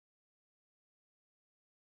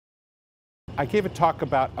I gave a talk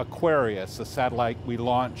about Aquarius, a satellite we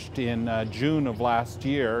launched in June of last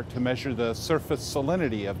year to measure the surface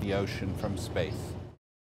salinity of the ocean from space.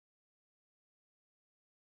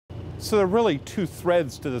 So there are really two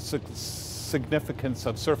threads to the significance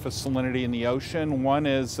of surface salinity in the ocean. One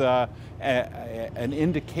is an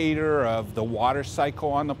indicator of the water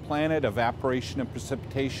cycle on the planet. Evaporation and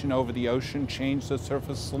precipitation over the ocean change the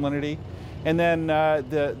surface salinity. And then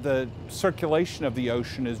the circulation of the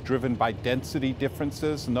ocean is driven by density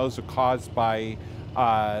differences, and those are caused by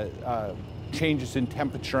changes in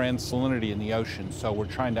temperature and salinity in the ocean. So we're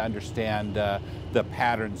trying to understand the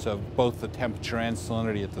patterns of both the temperature and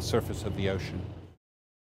salinity at the surface of the ocean.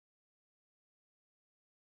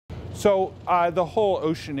 So the whole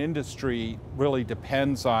ocean industry really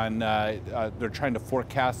depends on, they're trying to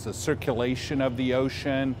forecast the circulation of the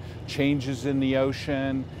ocean, changes in the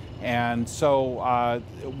ocean, and so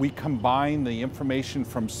we combine the information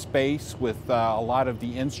from space with a lot of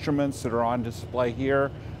the instruments that are on display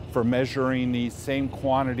here for measuring these same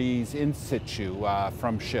quantities in situ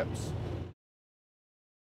from ships.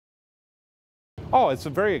 Oh, it's a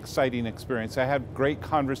very exciting experience. I had great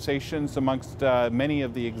conversations amongst many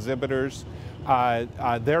of the exhibitors.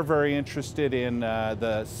 They're very interested in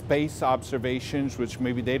the space observations, which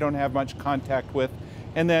maybe they don't have much contact with.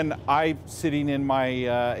 And then I, sitting in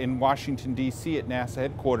in Washington, D.C. at NASA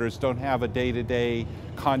headquarters, don't have a day-to-day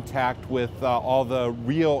contact with all the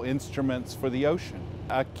real instruments for the ocean.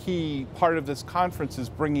 A key part of this conference is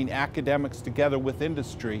bringing academics together with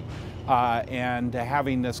industry and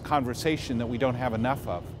having this conversation that we don't have enough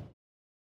of.